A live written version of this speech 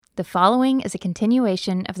The following is a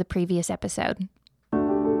continuation of the previous episode.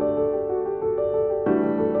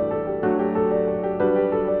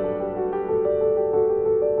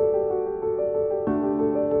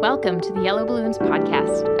 Welcome to the Yellow Balloons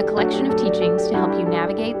Podcast, a collection of teachings to help you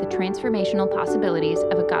navigate the transformational possibilities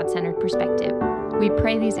of a God-centered perspective. We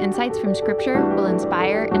pray these insights from Scripture will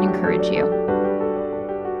inspire and encourage you.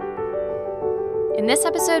 In this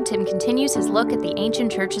episode, Tim continues his look at the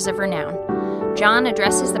ancient churches of renown. John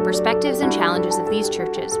addresses the perspectives and challenges of these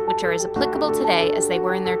churches, which are as applicable today as they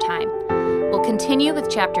were in their time. We'll continue with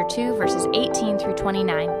chapter 2, verses 18 through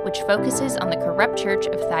 29, which focuses on the corrupt church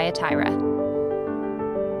of Thyatira.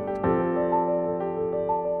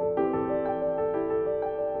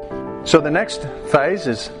 So the next phase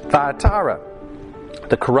is Thyatira,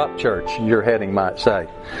 the corrupt church, your heading might say.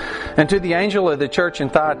 And to the angel of the church in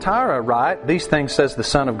Thyatira write, these things says the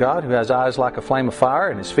Son of God, who has eyes like a flame of fire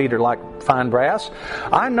and his feet are like fine brass.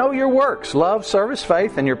 I know your works, love, service,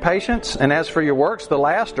 faith, and your patience. And as for your works, the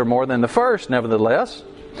last are more than the first, nevertheless.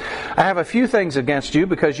 I have a few things against you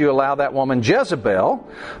because you allow that woman Jezebel,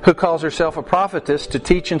 who calls herself a prophetess, to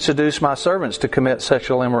teach and seduce my servants to commit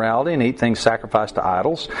sexual immorality and eat things sacrificed to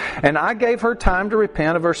idols. And I gave her time to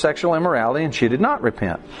repent of her sexual immorality, and she did not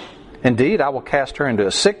repent. Indeed, I will cast her into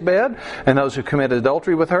a sick bed, and those who commit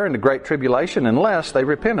adultery with her into great tribulation, unless they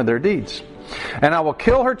repent of their deeds. And I will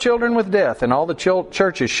kill her children with death, and all the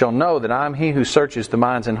churches shall know that I am He who searches the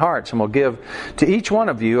minds and hearts, and will give to each one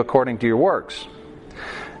of you according to your works.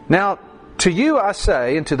 Now, to you I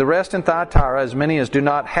say, and to the rest in Thyatira, as many as do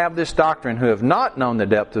not have this doctrine, who have not known the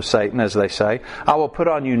depth of Satan, as they say, I will put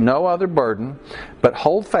on you no other burden, but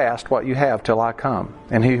hold fast what you have till I come.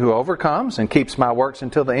 And he who overcomes and keeps my works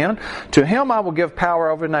until the end, to him I will give power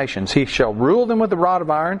over nations. He shall rule them with a rod of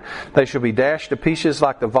iron. They shall be dashed to pieces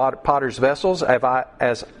like the potter's vessels,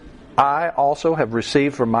 as I also have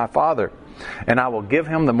received from my Father. And I will give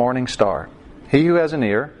him the morning star. He who has an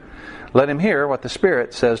ear, let him hear what the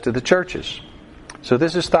Spirit says to the churches. So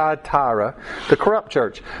this is Thyatira, the corrupt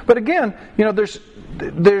church. But again,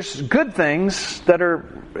 there's good things that are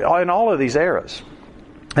in all of these eras.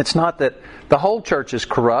 It's not that the whole church is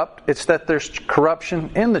corrupt, it's that there's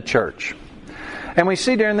corruption in the church. And we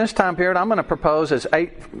see during this time period, I'm going to propose as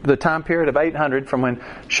the time period of 800 from when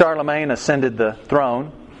Charlemagne ascended the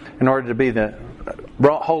throne in order to be the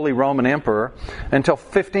Holy Roman Emperor, until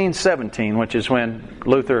 1517, which is when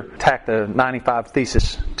Luther tacked the 95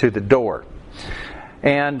 Theses to the door.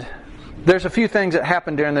 And there's a few things that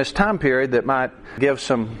happened during this time period that might give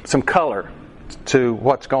some color to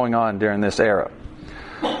what's going on during this era.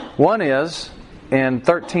 One is, in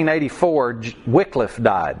 1384, Wycliffe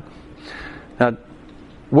died. Now,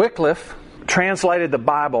 Wycliffe translated the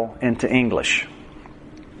Bible into English.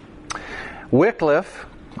 Wycliffe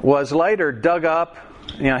was later dug up,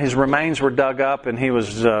 his remains were dug up, and he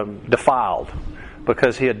was defiled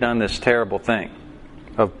because he had done this terrible thing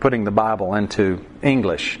of putting the Bible into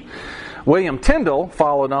English. William Tyndale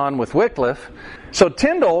followed on with Wycliffe. So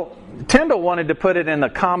Tyndale wanted to put it in the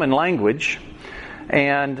common language,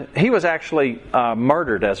 and he was actually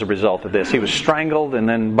murdered as a result of this. He was strangled and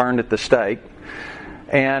then burned at the stake.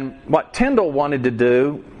 And what Tyndale wanted to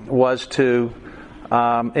do was to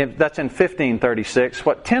that's in 1536.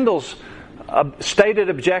 What Tyndale's stated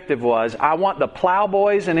objective was, I want the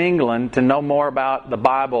plowboys in England to know more about the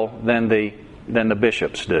Bible than the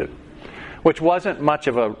bishops do. Which wasn't much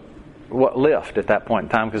of a lift at that point in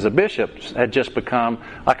time, because the bishops had just become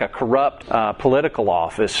like a corrupt political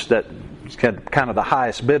office that kind of the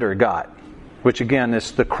highest bidder got. Which again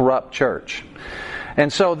is the corrupt church.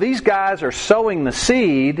 And so these guys are sowing the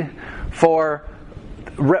seed for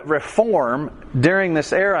reform during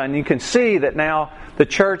this era, and you can see that now the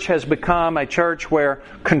church has become a church where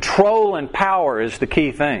control and power is the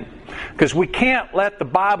key thing. Because we can't let the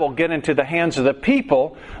Bible get into the hands of the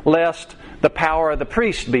people lest the power of the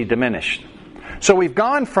priest be diminished. So we've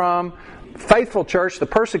gone from faithful church, the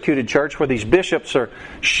persecuted church, where these bishops are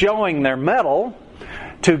showing their mettle,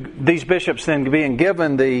 to these bishops then being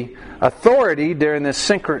given the authority during this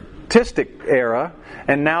syncretistic era,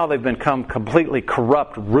 and now they've become completely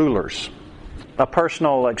corrupt rulers. A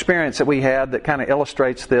personal experience that we had that kind of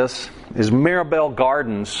illustrates this is Mirabell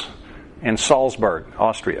Gardens in Salzburg,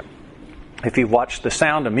 Austria. If you've watched The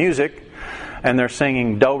Sound of Music, and they're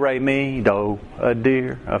singing do, re, mi, do, a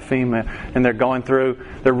deer, a female, and they're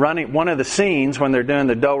running, one of the scenes when they're doing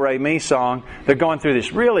the do, re, mi song, they're going through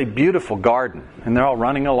this really beautiful garden, and they're all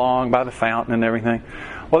running along by the fountain and everything.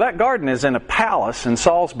 Well, that garden is in a palace in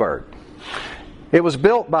Salzburg. It was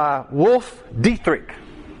built by Wolf Dietrich.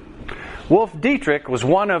 Wolf Dietrich was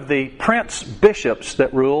one of the prince bishops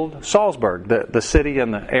that ruled Salzburg, the city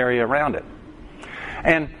and the area around it.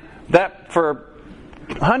 And that for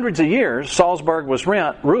hundreds of years, Salzburg was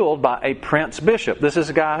ruled by a prince bishop. This is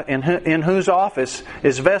a guy in whose office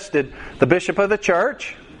is vested the bishop of the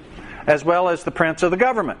church as well as the prince of the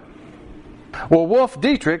government. Well, Wolf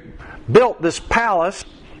Dietrich built this palace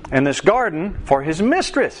and this garden for his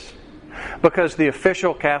mistress, because the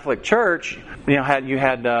official Catholic Church,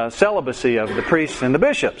 had celibacy of the priests and the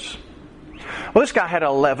bishops. Well, this guy had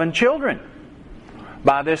 11 children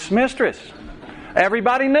by this mistress.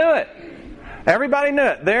 Everybody knew it. Everybody knew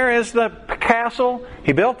it. There is the castle.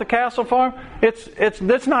 He built the castle for him.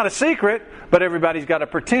 It's not a secret, but everybody's got to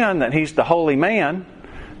pretend that he's the holy man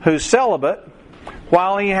who's celibate,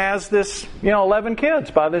 while he has this, 11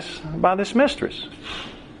 kids by this mistress.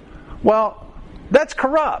 Well, that's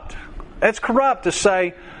corrupt. It's corrupt to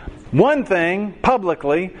say one thing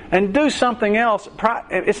publicly and do something else.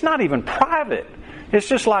 It's not even private. It's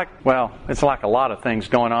just like, it's like a lot of things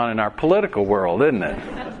going on in our political world, isn't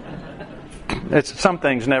it? Some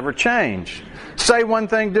things never change. Say one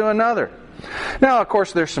thing, do another. Now, of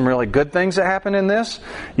course, there's some really good things that happen in this.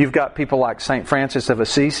 You've got people like St. Francis of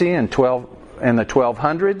Assisi in the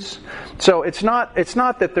 1200s. So it's not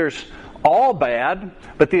that there's all bad,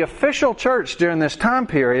 but the official church during this time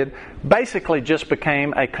period basically just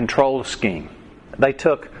became a control scheme. They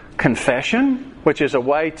took confession, which is a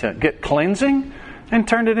way to get cleansing, and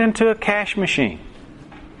turned it into a cash machine.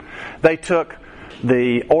 They took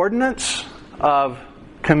the ordinance of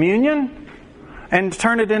communion and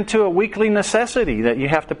turned it into a weekly necessity that you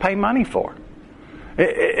have to pay money for.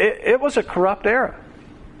 It was a corrupt era.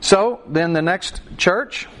 So then the next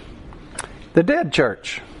church, the dead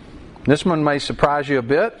church. This one may surprise you a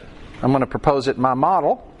bit. I'm going to propose it in my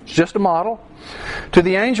model. It's just a model. To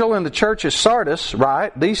the angel in the church of Sardis,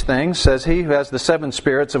 write these things, says he who has the 7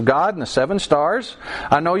 spirits of God and the 7 stars.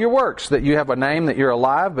 I know your works, that you have a name, that you're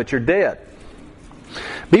alive, but you're dead.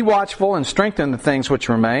 Be watchful and strengthen the things which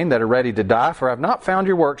remain, that are ready to die, for I have not found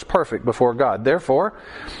your works perfect before God.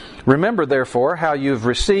 Remember how you have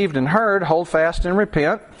received and heard, hold fast and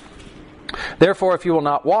repent. Therefore, if you will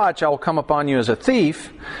not watch, I will come upon you as a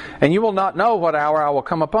thief, and you will not know what hour I will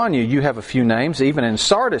come upon you. You have a few names, even in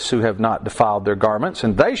Sardis, who have not defiled their garments,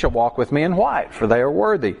 and they shall walk with me in white, for they are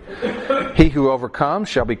worthy. He who overcomes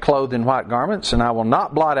shall be clothed in white garments, and I will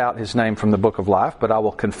not blot out his name from the book of life, but I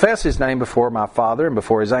will confess his name before my Father and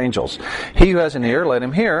before his angels. He who has an ear, let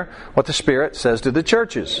him hear what the Spirit says to the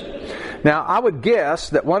churches. Now, I would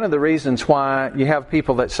guess that one of the reasons why you have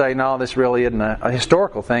people that say, no, this really isn't a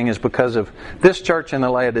historical thing, is because of this church and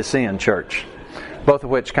the Laodicean church, both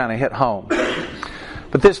of which kind of hit home.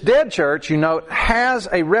 But this dead church, has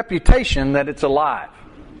a reputation that it's alive.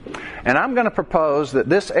 And I'm going to propose that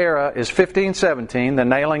this era is 1517, the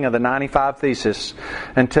nailing of the 95 Theses,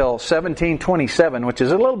 until 1727, which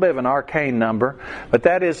is a little bit of an arcane number, but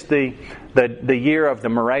that is the year of the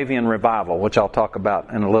Moravian revival, which I'll talk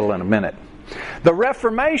about in a minute. The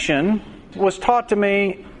Reformation was taught to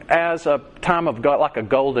me as a time of God, like a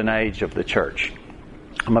golden age of the church.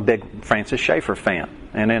 I'm a big Francis Schaeffer fan.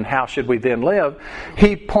 And in How Should We Then Live,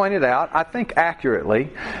 he pointed out, I think accurately,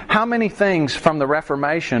 how many things from the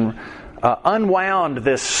Reformation unwound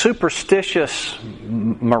this superstitious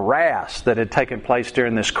morass that had taken place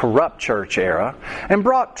during this corrupt church era and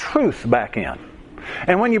brought truth back in.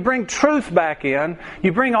 And when you bring truth back in,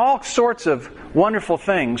 you bring all sorts of wonderful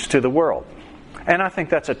things to the world. And I think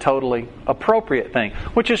that's a totally appropriate thing,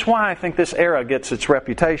 which is why I think this era gets its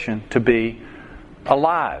reputation to be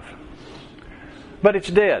alive. But it's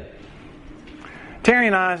dead. Terry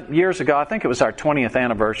and I, years ago, I think it was our 20th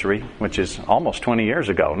anniversary, which is almost 20 years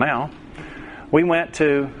ago now, we went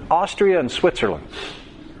to Austria and Switzerland.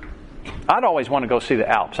 I'd always want to go see the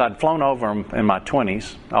Alps. I'd flown over them in my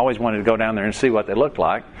 20s. I always wanted to go down there and see what they looked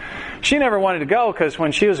like. She never wanted to go because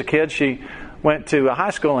when she was a kid, she went to a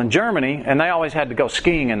high school in Germany, and they always had to go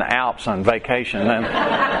skiing in the Alps on vacation.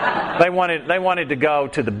 And they wanted to go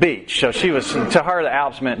to the beach. So to her, the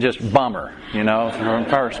Alps meant just bummer, from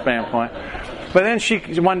her standpoint. But then she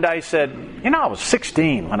one day said, I was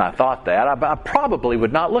 16 when I thought that. I probably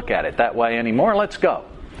would not look at it that way anymore. Let's go.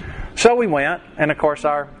 So we went, and of course,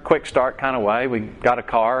 our quick start kind of way, we got a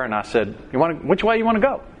car, and I said, which way you want to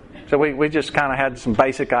go? So we just kind of had some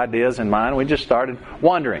basic ideas in mind. We just started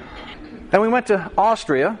wandering. And we went to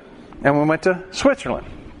Austria, and we went to Switzerland.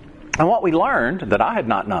 And what we learned, that I had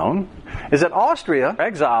not known, is that Austria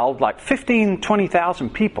exiled like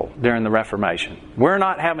 20,000 people during the Reformation. We're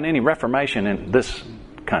not having any Reformation in this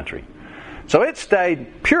country. So it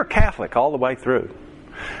stayed pure Catholic all the way through.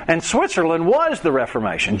 And Switzerland was the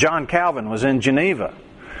Reformation. John Calvin was in Geneva.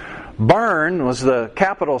 Bern was the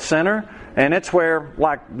capital center, and it's where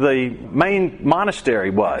the main monastery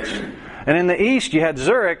was. And in the east you had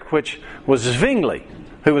Zurich, which was Zwingli,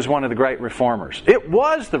 who was one of the great reformers. It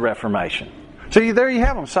was the Reformation. So there you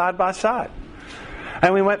have them side by side.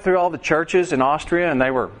 And we went through all the churches in Austria, and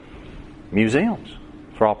they were museums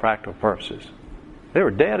for all practical purposes. They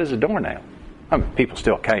were dead as a doornail. I mean, people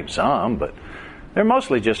still came some, but they're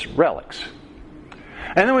mostly just relics.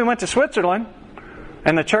 And then we went to Switzerland,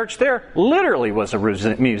 and the church there literally was a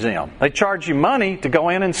museum. They charged you money to go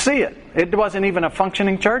in and see it. It wasn't even a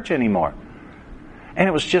functioning church anymore. And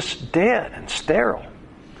it was just dead and sterile.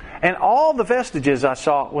 And all the vestiges I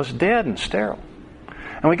saw was dead and sterile.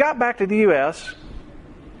 And we got back to the U.S.,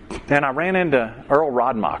 and I ran into Earl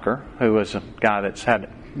Rodmacher, who was a guy that's had a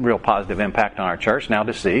real positive impact on our church, now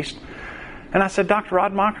deceased. And I said, Dr.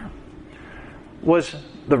 Rodmacher, was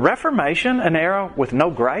the Reformation an era with no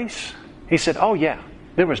grace? He said, oh yeah,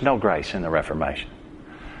 there was no grace in the Reformation.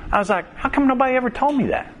 I was like, how come nobody ever told me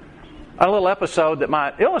that? A little episode that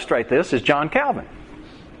might illustrate this is John Calvin.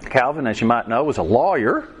 Calvin, as you might know, was a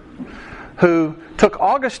lawyer who took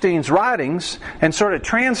Augustine's writings and sort of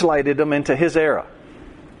translated them into his era.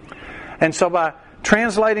 And so by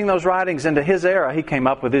translating those writings into his era, he came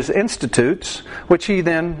up with his institutes, which he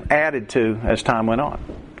then added to as time went on.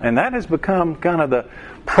 And that has become kind of the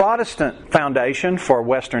Protestant foundation for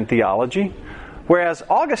Western theology, whereas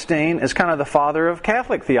Augustine is kind of the father of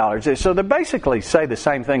Catholic theology. So they basically say the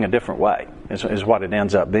same thing a different way, is what it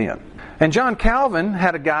ends up being. And John Calvin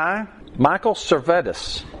had a guy, Michael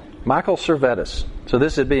Servetus. So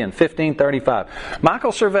this would be in 1535.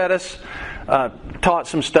 Michael Servetus taught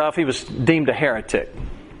some stuff. He was deemed a heretic.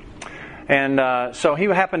 And so he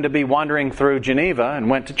happened to be wandering through Geneva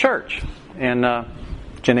and went to church in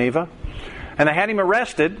Geneva. And they had him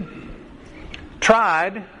arrested,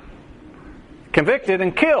 tried, convicted,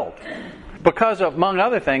 and killed. Because of, among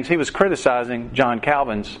other things, he was criticizing John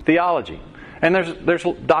Calvin's theology. And there's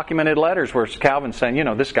documented letters where Calvin's saying,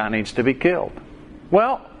 this guy needs to be killed.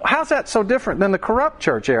 Well, how's that so different than the corrupt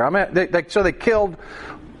church era? I mean, so they killed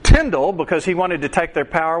Tyndale because he wanted to take their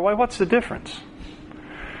power away. What's the difference?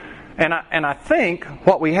 And I think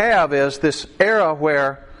what we have is this era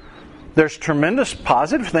where there's tremendous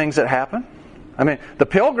positive things that happen. I mean, the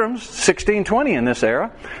Pilgrims, 1620 in this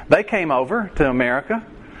era, they came over to America.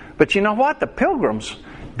 But you know what? The Pilgrims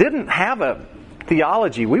didn't have a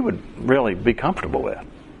theology we would really be comfortable with.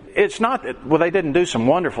 It's not that, they didn't do some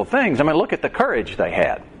wonderful things. I mean, look at the courage they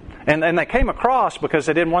had. And they came across because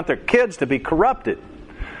they didn't want their kids to be corrupted.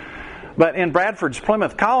 But in Bradford's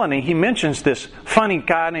Plymouth Colony, he mentions this funny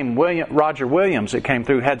guy named Roger Williams that came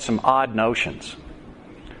through, had some odd notions.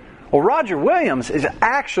 Well, Roger Williams is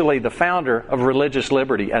actually the founder of religious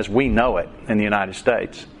liberty as we know it in the United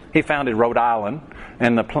States. He founded Rhode Island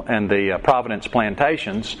and the Providence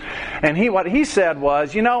plantations. And what he said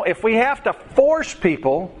was, if we have to force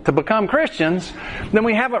people to become Christians, then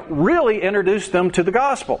we haven't really introduced them to the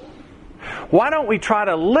gospel. Why don't we try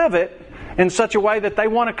to live it in such a way that they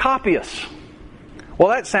want to copy us? Well,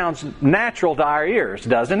 that sounds natural to our ears,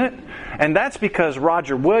 doesn't it? And that's because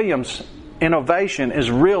Roger Williams' innovation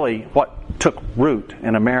is really what took root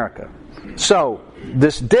in America. So,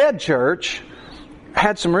 this dead church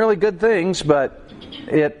had some really good things, but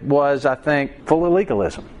it was, I think, full of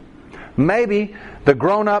legalism. Maybe the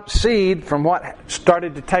grown-up seed from what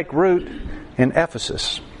started to take root in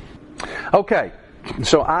Ephesus. Okay,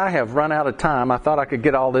 so I have run out of time. I thought I could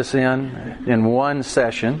get all this in one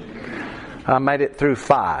session. I made it through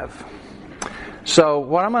 5. So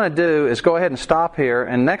what I'm going to do is go ahead and stop here,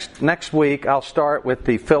 and next week I'll start with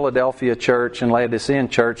the Philadelphia church and Laodicean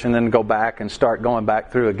church, and then go back and start going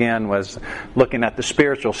back through again, was looking at the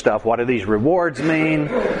spiritual stuff. What do these rewards mean?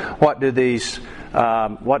 What do these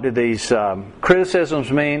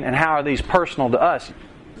criticisms mean? And how are these personal to us?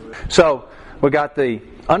 So we got the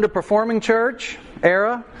underperforming church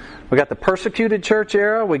era. We got the persecuted church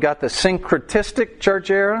era. We got the syncretistic church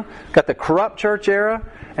era. Got the corrupt church era,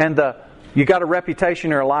 and you got a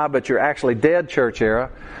reputation you're alive, but you're actually dead church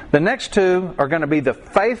era. The next two are going to be the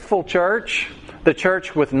faithful church, the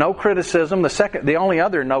church with no criticism, the only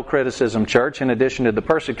other no criticism church in addition to the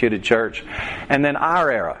persecuted church, and then our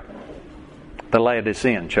era, the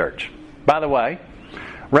Laodicean church. By the way,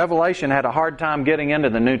 Revelation had a hard time getting into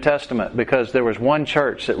the New Testament because there was one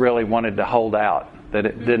church that really wanted to hold out, that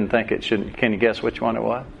it didn't think it should. Can you guess which one it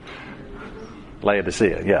was?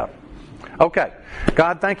 Laodicea, yeah. Okay.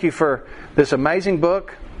 God, thank you for this amazing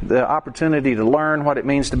book, the opportunity to learn what it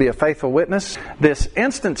means to be a faithful witness. This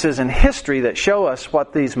instances in history that show us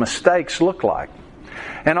what these mistakes look like.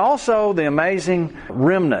 And also the amazing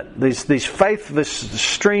remnant, this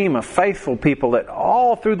stream of faithful people that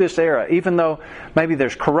all through this era, even though maybe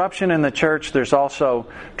there's corruption in the church, there's also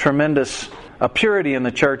tremendous purity in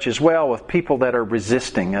the church as well, with people that are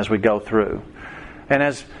resisting as we go through. And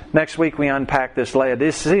as next week we unpack this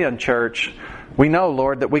Laodicean church, we know,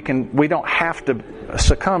 Lord, that we don't have to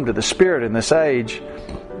succumb to the spirit in this age,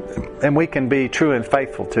 and we can be true and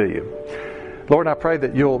faithful to you. Lord, I pray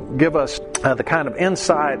that you'll give us the kind of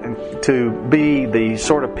insight to be the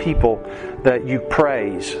sort of people that you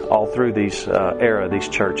praise all through these these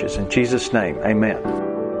churches. In Jesus' name, amen.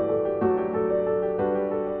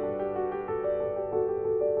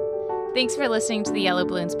 Thanks for listening to the Yellow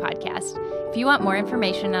Balloons podcast. If you want more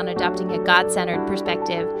information on adopting a God-centered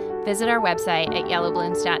perspective, visit our website at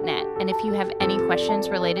yellowballoons.net. And if you have any questions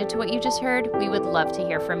related to what you just heard, we would love to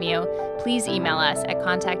hear from you. Please email us at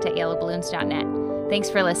contact@yellowballoons.net. Thanks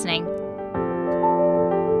for listening.